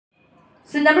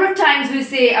So a number of times we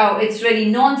say, oh, it's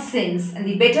really nonsense. And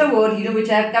the better word, which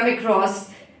I have come across,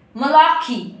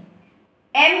 malarkey.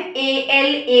 M-A-L-A-R-K-E-Y,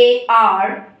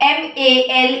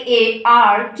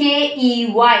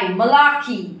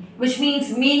 malarkey, which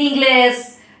means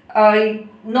meaningless,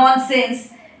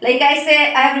 nonsense. Like I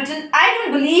say, I have written, I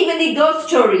don't believe in the ghost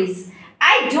stories.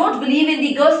 I don't believe in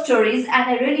the ghost stories, and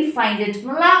I really find it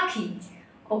malarkey.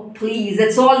 Oh please,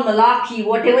 it's all malarkey,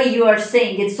 whatever you are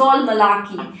saying, it's all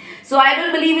malarkey. So I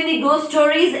don't believe in the ghost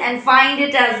stories and find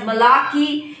it as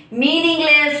malarkey,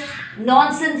 meaningless,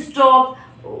 nonsense talk.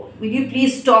 Oh, will you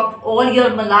please stop all your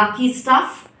malarkey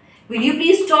stuff? Will you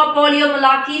please stop all your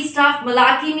malarkey stuff?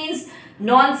 Malarkey means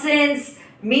nonsense,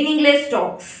 meaningless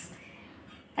talks.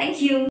 Thank you.